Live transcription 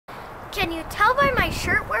Can you tell by my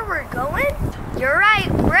shirt where we're going? You're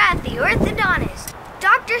right, we're at the orthodontist,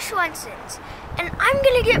 Dr. Swenson's, and I'm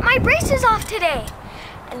gonna get my braces off today.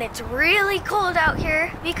 And it's really cold out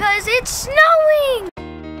here because it's snowing!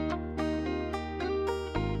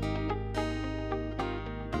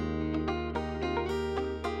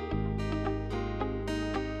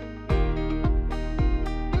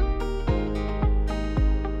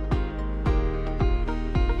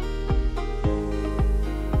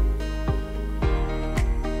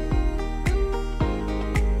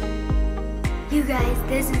 You guys,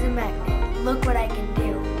 this is a magnet. Look what I can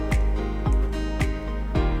do.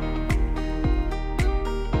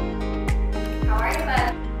 How are you,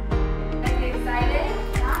 bud? Are you excited?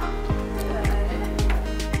 Yeah.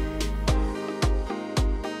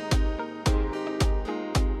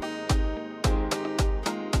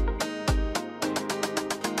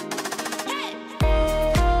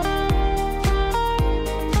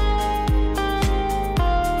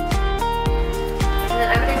 And then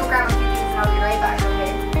I'm gonna go grab a few things and I'll be right back,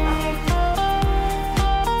 okay?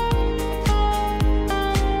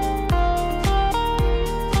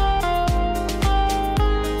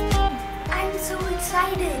 I'm so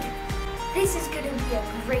excited. This is gonna be a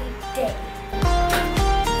great day.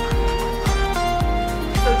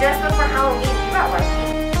 So just before Halloween, you got lucky.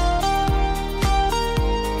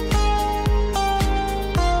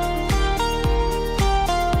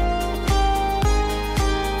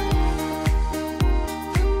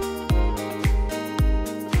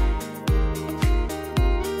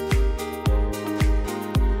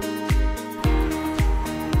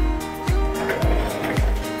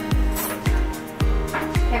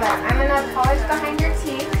 Okay, but I'm gonna polish behind your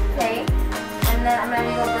teeth, okay? And then I'm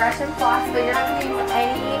gonna go brush and floss, but you're not gonna use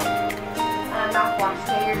any mouthwash,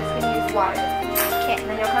 okay? You're just gonna use water. Okay, and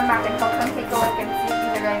then you'll come back and he'll come take a look and see if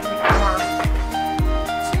these are ready to come off.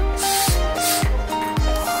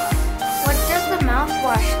 What does the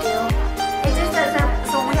mouthwash do? It just doesn't,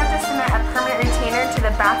 so we have to cement a permanent retainer to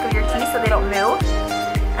the back of your teeth so they don't move.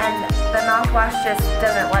 And the mouthwash just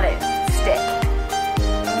doesn't let it stick.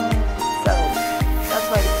 So that's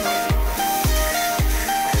why it's nice.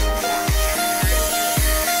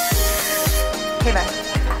 Okay, bye.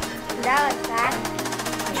 That was fast.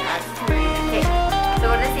 Okay, so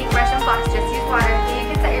we're gonna see brush and floss, just use water. Okay, you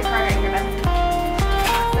can set your card right here, bud.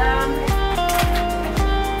 Awesome.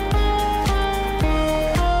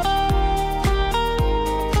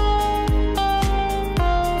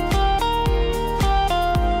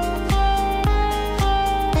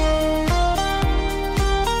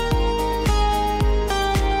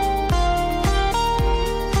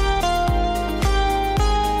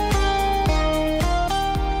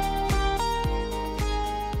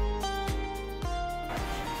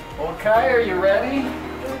 Okay, are you ready?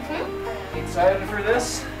 Mm-hmm. Excited for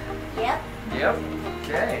this? Yep. Yep.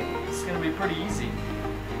 Okay, this is going to be pretty easy.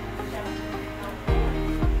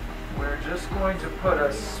 We're just going to put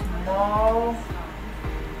a small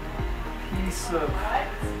piece of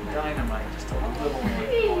dynamite, just a little one.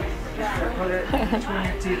 We're just going to put it between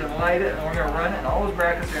your teeth and light it, and we're going to run it, and all those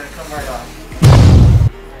brackets are going to come right off.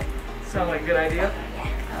 Sound like a good idea?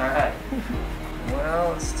 All right. Well,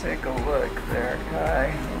 let's take a look there,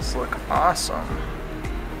 Kai. Those look awesome.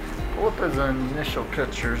 Pull up his initial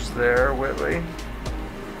pictures there, Whitley.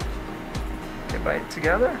 Okay, bite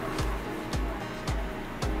together.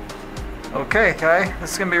 Okay, Kai,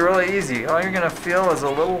 this is gonna be really easy. All you're gonna feel is a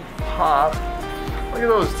little pop. Look at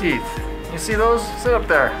those teeth. You see those? Sit up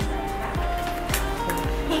there.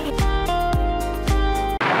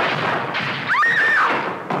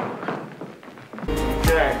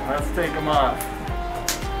 Okay, let's take them off.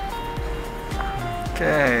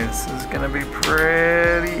 Okay, this is gonna be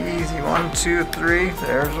pretty easy. 1, 2, 3.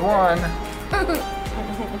 There's one.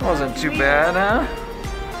 Wasn't too bad, huh?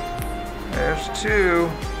 There's 2.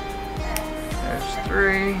 There's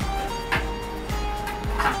 3.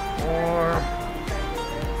 4.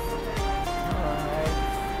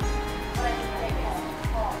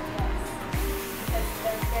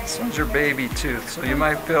 5. This one's your baby tooth, so you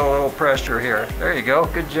might feel a little pressure here. There you go.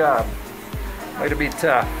 Good job. Way to be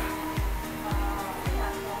tough.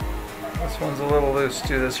 This one's a little loose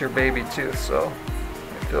too. This is your baby tooth, so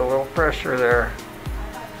you feel a little pressure there.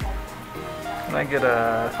 Can I get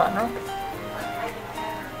a cotton rock?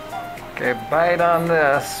 Okay, bite on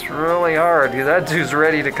this really hard. That tooth's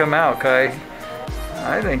ready to come out, Kai.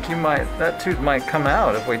 I think that tooth might come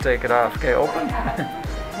out if we take it off. Okay, open.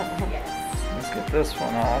 Let's get this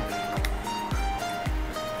one off.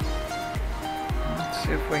 Let's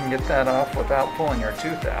see if we can get that off without pulling your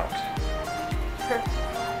tooth out.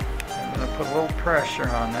 I'm going to put a little pressure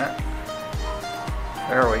on that.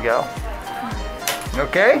 There we go.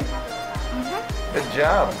 Okay? Good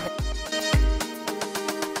job.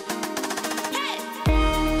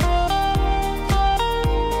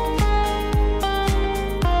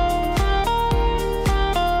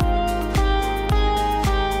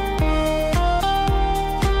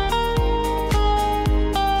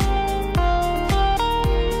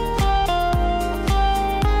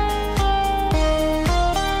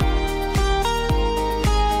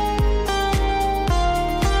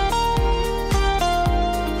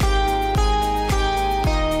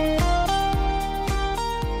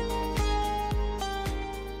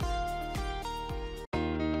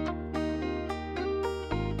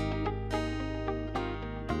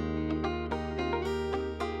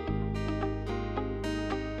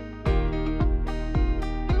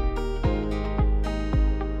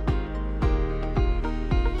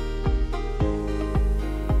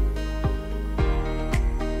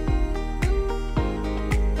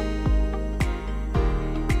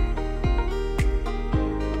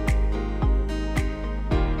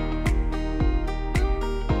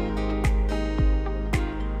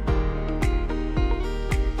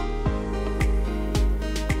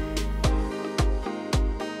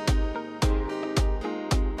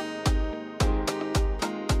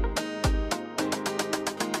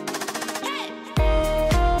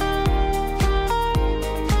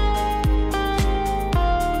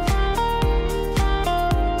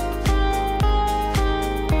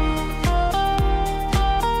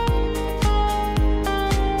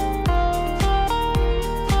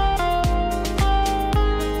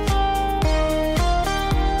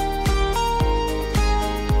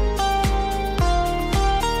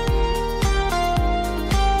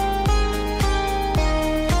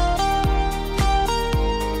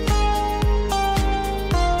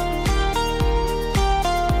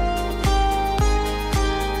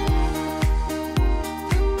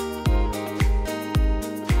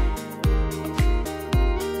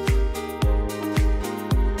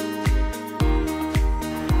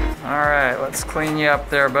 Alright, let's clean you up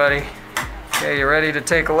there, buddy. Okay, you ready to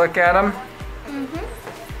take a look at them?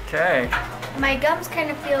 Mm-hmm. Okay. My gums kind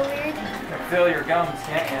of feel weird. You can feel your gums,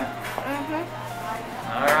 can't you? Mm-hmm.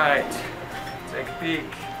 Alright, take a peek.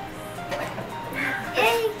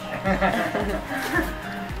 Yay!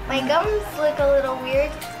 My gums look a little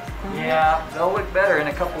weird. Yeah, they'll look better in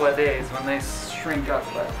a couple of days when they shrink up.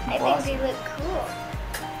 But I think they look cool.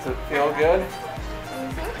 Does it feel good?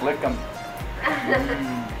 Mm-hmm. Lick them.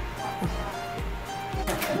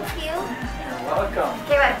 Thank you. You're welcome.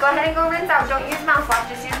 Okay, bud, go ahead and go rinse out. Don't use mouthwash,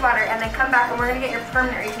 just use water, and then come back and we're gonna get your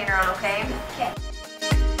permanent retainer on, okay? Okay.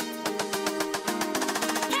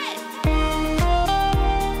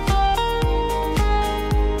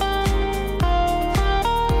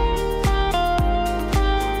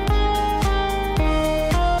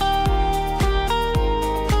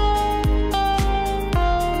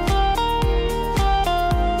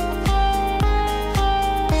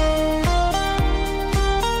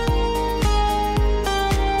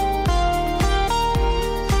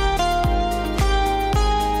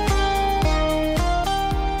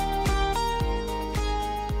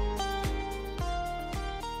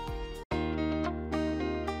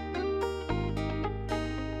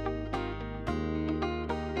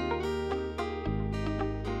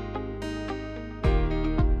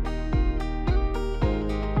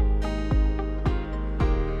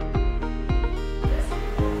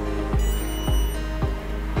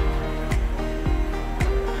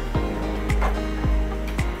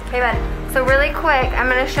 Okay, bud. So really quick, I'm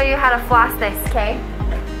gonna show you how to floss this, okay?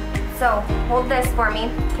 So hold this for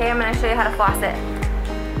me, okay? I'm gonna show you how to floss it.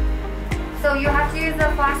 So you have to use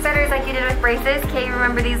the floss setters like you did with braces, okay?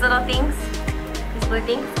 Remember these little things? These blue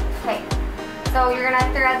things? Okay. So you're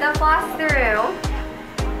gonna thread the floss through,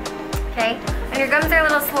 okay? And your gums are a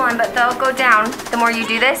little swollen, but they'll go down the more you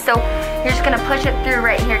do this. So you're just gonna push it through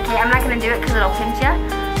right here, okay? I'm not gonna do it because it'll pinch you,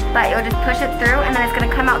 but you'll just push it through and then it's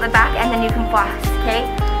gonna come out the back and then you can floss, okay?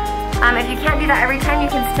 If you can't do that every time, you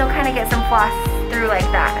can still kind of get some floss through like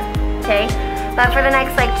that, okay? But for the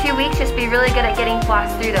next like 2 weeks, just be really good at getting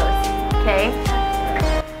floss through those, okay?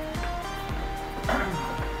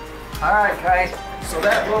 All right, guys. So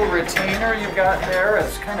that little retainer you got there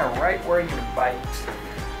is kind of right where you bite.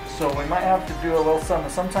 So we might have to do a little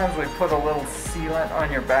something. Sometimes we put a little sealant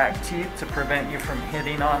on your back teeth to prevent you from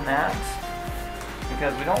hitting on that,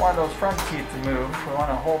 because we don't want those front teeth to move. We want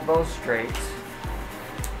to hold those straight.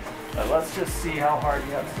 But let's just see how hard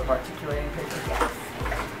you have some articulating paper.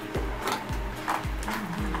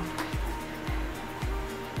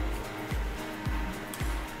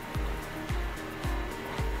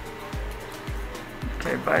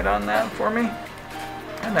 Okay, bite on that for me.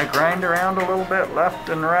 And I grind around a little bit, left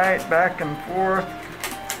and right, back and forth.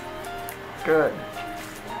 Good.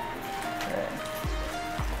 Okay.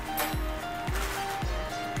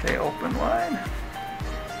 Okay, open wide.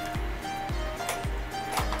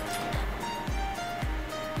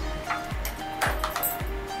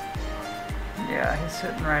 Yeah, he's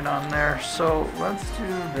sitting right on there. So let's do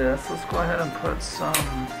this. Let's go ahead and put some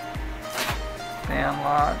fan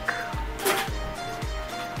lock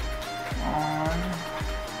on.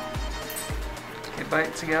 Okay,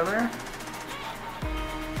 bite together.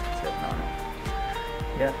 Sitting on it.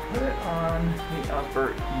 Yeah, put it on the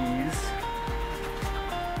upper ease.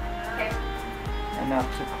 Okay. Enough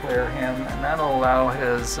to clear him, and that'll allow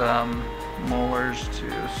his molars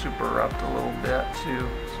to super erupt a little bit too,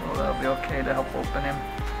 so that'll be okay to help open him.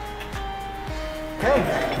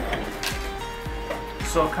 Okay.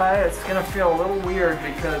 So Kai, it's gonna feel a little weird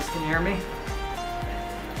because, can you hear me?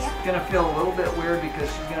 Yeah. It's gonna feel a little bit weird because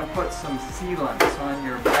she's gonna put some sealants on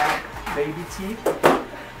your back baby teeth.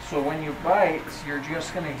 So when you bite, you're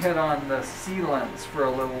just gonna hit on the sealants for a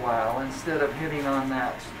little while instead of hitting on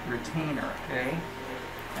that retainer, okay?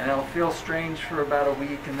 And it'll feel strange for about a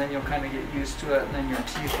week, and then you'll kind of get used to it, and then your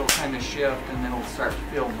teeth will kind of shift, and then it'll start to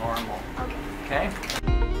feel normal. Okay?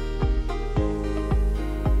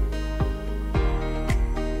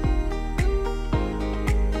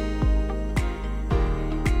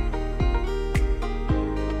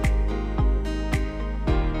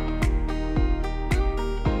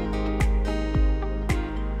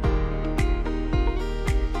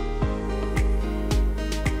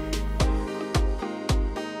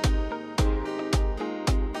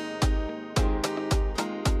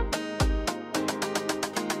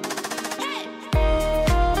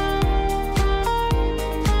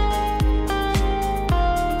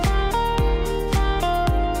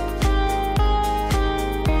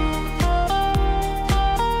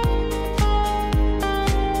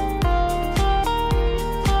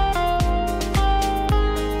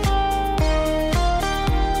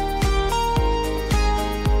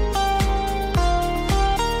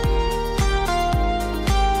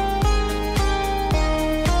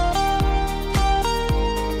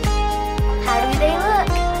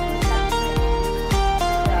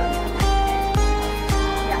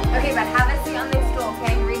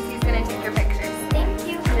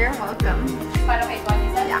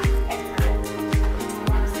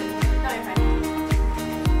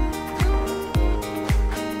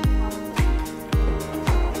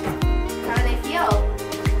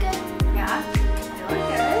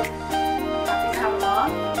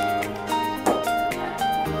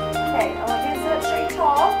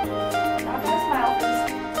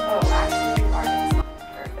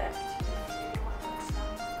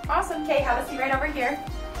 Awesome. Okay, have a seat right over here.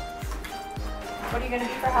 What are you going to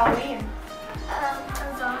be for Halloween?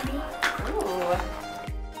 A zombie. Ooh.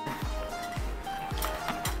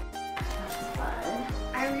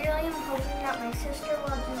 I really am hoping that my sister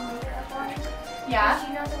will do makeup on it. Yeah?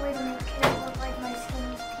 She knows a way to make it look like my skin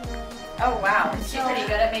is peeling. Oh, wow. Is she pretty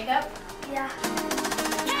good at makeup? Yeah.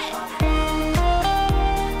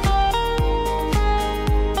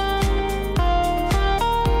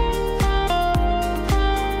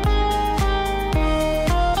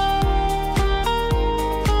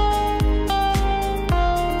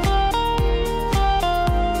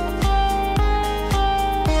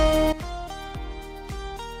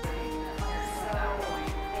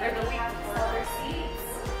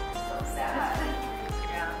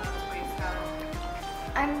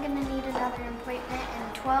 I'm gonna need another appointment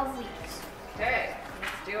in 12 weeks. Okay,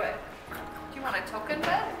 let's do it. Do you want a token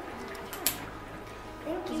bed?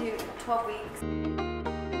 Thank you. Do 12 weeks.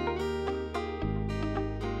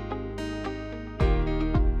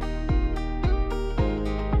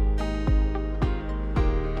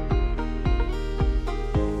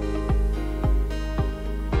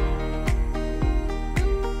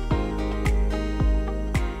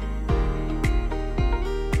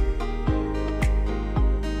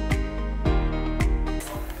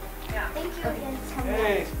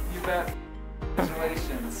 Hey, you bet.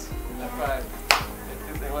 Congratulations. High five.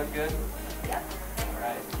 Did they look good? Yep. All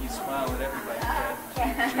right. You smile at everybody.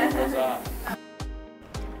 Show goes off.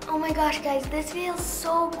 Oh my gosh, guys, this feels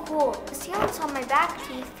so cool. The sealants on my back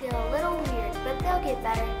teeth feel a little weird, but they'll get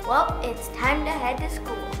better. Well, it's time to head to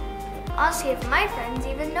school. I'll see if my friends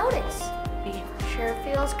even notice. Sure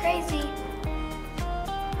feels crazy.